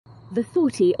the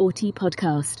Thoughty Auti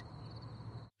podcast.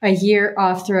 A year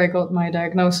after I got my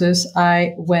diagnosis,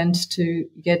 I went to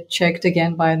get checked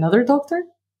again by another doctor.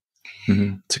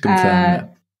 To confirm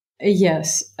it.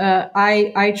 Yes.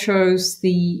 I chose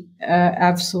the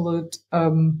absolute, a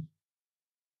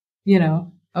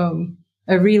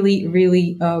really,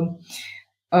 really...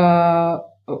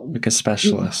 like a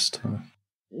specialist.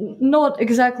 Not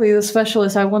exactly the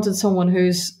specialist. I wanted someone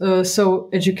who's so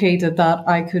educated that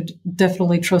I could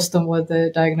definitely trust them with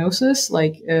the diagnosis,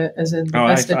 like as in the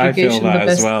best education. I feel that the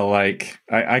best... as well. Like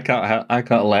I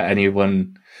can't let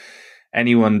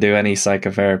anyone do any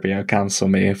psychotherapy or counsel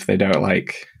me if they don't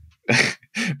like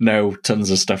know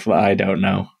tons of stuff that I don't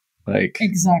know. Like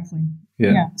exactly.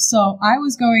 Yeah. So I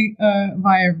was going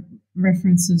via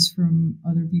references from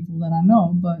other people that I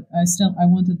know, but I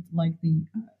wanted like the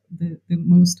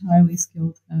most highly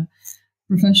skilled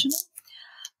professional.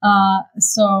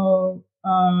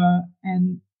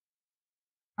 And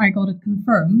I got it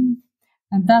confirmed,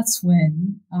 and that's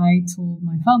when I told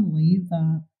my family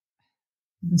that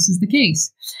this is the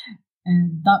case.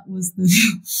 And that was the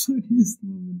funniest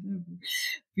moment ever,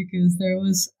 because there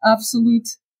was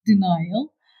absolute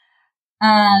denial,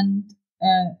 and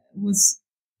was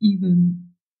even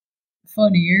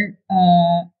funnier.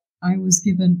 I was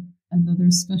given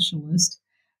another specialist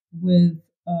with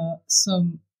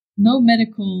no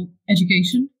medical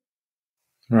education,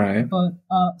 right? But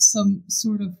some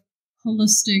sort of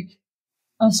holistic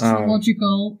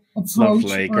astrological approach.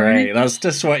 Lovely, great. That's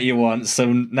just what you want.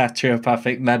 Some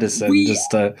naturopathic medicine.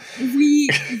 We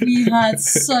had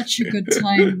such a good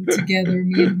time together,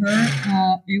 me and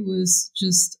her. It was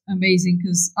just amazing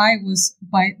because I was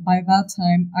by that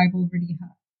time I've already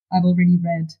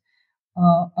read a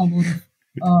lot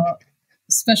of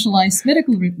specialized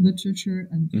medical literature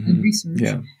and research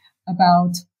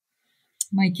about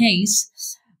my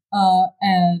case,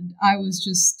 and I was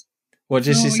just. What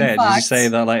did she say? Did you say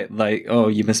that like oh,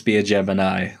 you must be a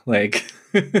Gemini? Like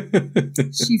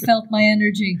she felt my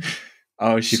energy.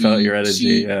 Oh, she felt your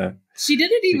energy. She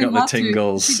didn't even got the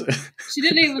tingles. She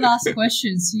didn't even ask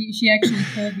questions. She actually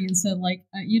called me and said, like,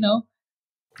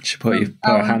 She put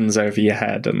her hands over your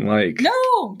head and like.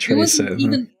 No, it wasn't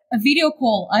even a video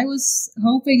call. I was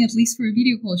hoping at least for a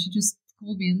video call. She just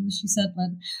called me and she said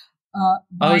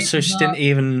that. So she didn't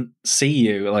even see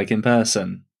you like in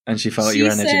person, and she felt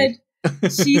your energy.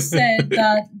 She said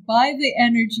that by the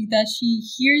energy that she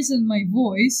hears in my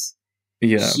voice,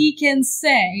 she can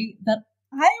say that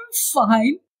I'm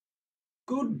fine.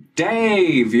 Good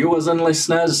day, viewers and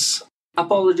listeners.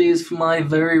 Apologies for my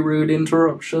very rude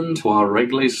interruption to our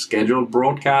regularly scheduled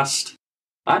broadcast.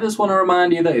 I just want to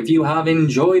remind you that if you have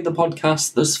enjoyed the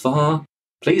podcast thus far,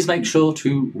 please make sure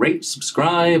to rate,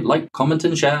 subscribe, like, comment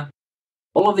and share.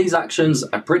 All of these actions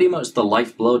are pretty much the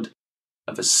lifeblood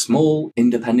of a small,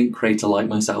 independent creator like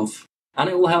myself, and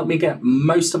it will help me get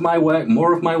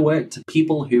more of my work to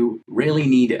people who really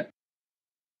need it.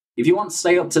 If you want to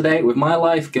stay up to date with my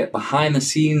life, get behind the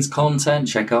scenes content,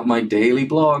 check out my daily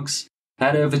blogs,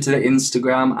 head over to the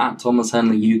Instagram at Thomas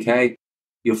Henley UK.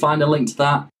 You'll find a link to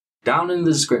that down in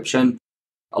the description,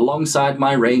 alongside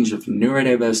my range of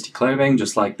neurodiversity clothing,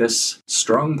 just like this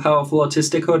strong, powerful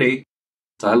autistic hoodie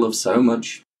that I love so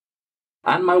much.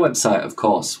 And my website, of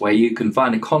course, where you can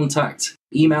find a contact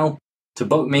email to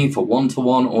book me for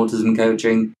one-to-one autism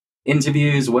coaching,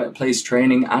 interviews, workplace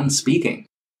training, and speaking.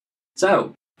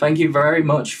 So, thank you very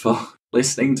much for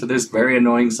listening to this very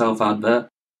annoying self-advert,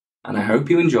 and I hope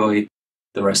you enjoy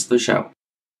the rest of the show.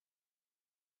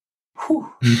 Whew.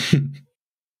 I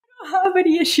don't have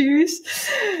any issues.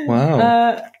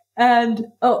 Wow.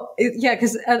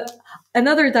 Because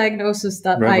another diagnosis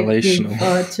that I gave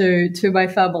to my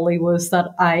family was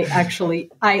that I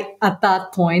at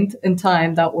that point in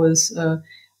time, that was a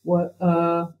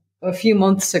few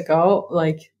months ago,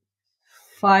 like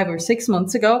 5 or 6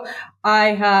 months ago,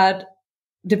 I had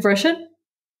depression,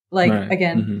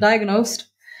 diagnosed.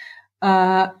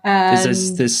 And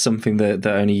is this something that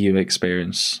only you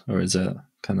experience, or is it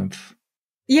kind of?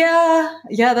 Yeah,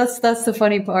 that's the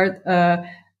funny part.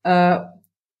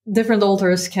 Different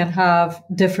authors can have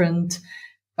different,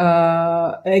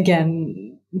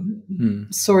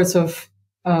 sorts of.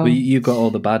 You got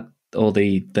all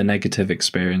the negative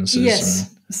experiences.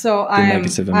 Yes, so I'm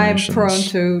prone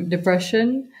to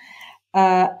depression,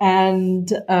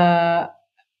 and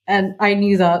I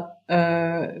knew that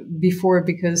before,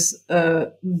 because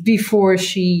before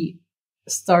she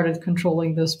started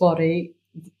controlling this body,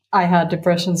 I had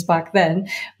depressions back then,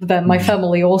 but then my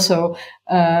family also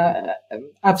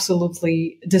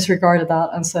absolutely disregarded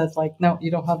that and said, like, no,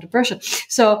 you don't have depression.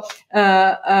 So,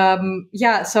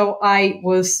 so I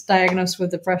was diagnosed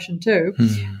with depression too.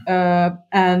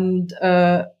 And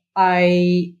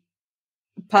I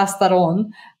passed that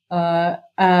on. So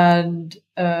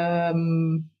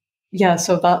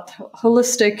that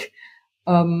holistic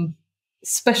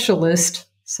specialist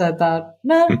said that,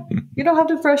 no, you don't have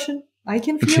depression. I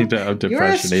can feel you don't have depression.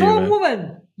 You're a strong either.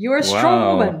 woman. You're a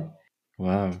strong woman.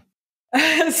 Wow.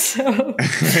 So,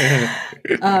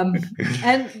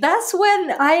 and that's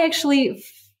when I actually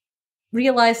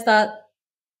realized that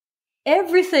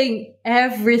everything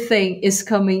is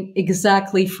coming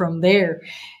exactly from there.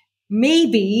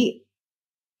 Maybe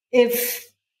if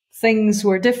things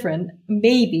were different,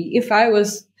 maybe if I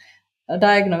was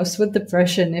diagnosed with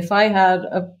depression, if I had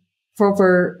a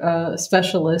proper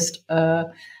specialist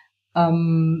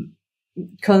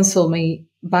consult me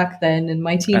back then in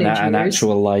my teenage years, an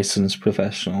actual licensed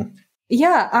professional.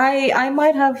 Yeah, I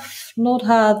might have not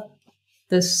had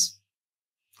this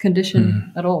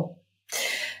condition at all.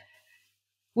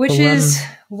 Which is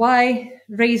why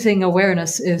raising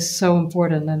awareness is so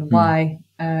important, and why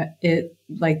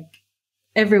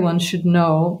everyone should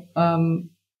know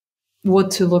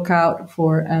what to look out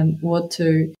for and what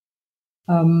to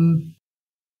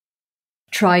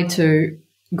try to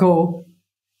go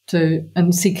to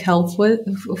and seek help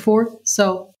for.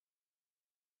 So,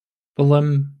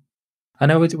 well, I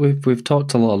know we've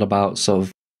talked a lot about sort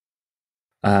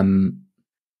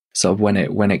of when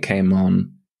it came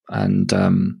on, and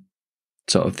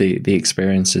sort of the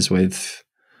experiences with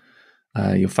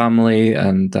your family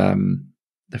and the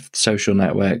social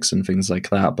networks and things like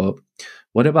that. But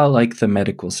what about like the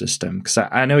medical system? Because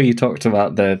I know you talked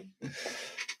about the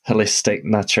holistic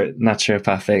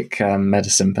naturopathic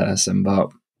medicine person, but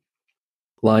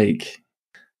like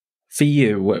for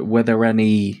you, were there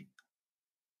any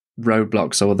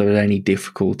roadblocks or were there any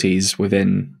difficulties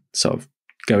within sort of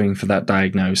going for that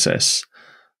diagnosis,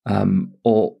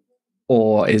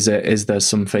 or is there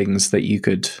some things that you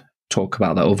could talk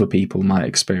about that other people might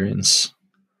experience?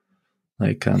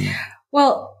 Like,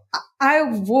 well, I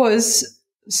was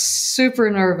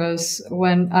super nervous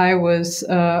when I was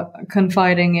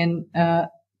confiding in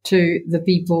to the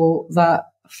people that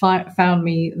found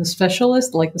me the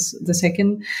specialist, like the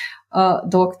second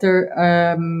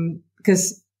doctor,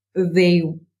 because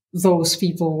those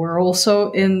people were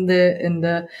also in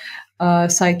the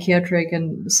psychiatric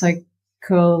and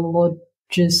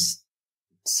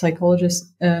psychologist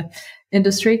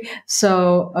industry.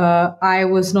 So I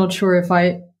was not sure if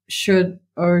I should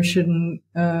or shouldn't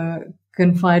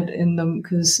confide in them,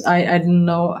 because I didn't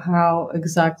know how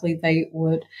exactly they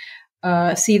would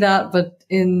see that. But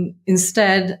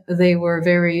instead, they were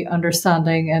very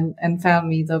understanding and found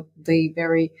me the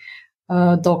very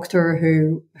doctor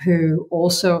who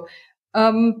also,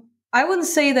 I wouldn't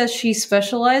say that she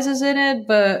specializes in it,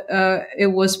 but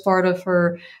it was part of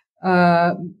her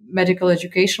medical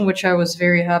education, which I was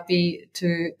very happy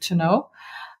to know.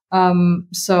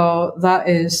 So that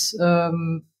is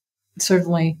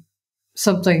certainly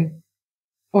something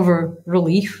of a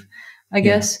relief, I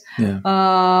guess. Yeah.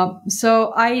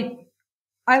 So I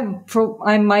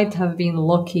might have been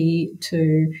lucky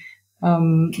to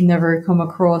never come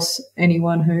across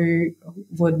anyone who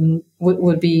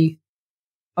would be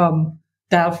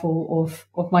doubtful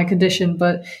of my condition.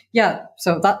 But yeah,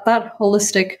 so that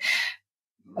holistic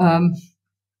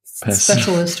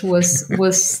specialist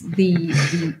was the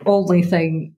only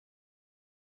thing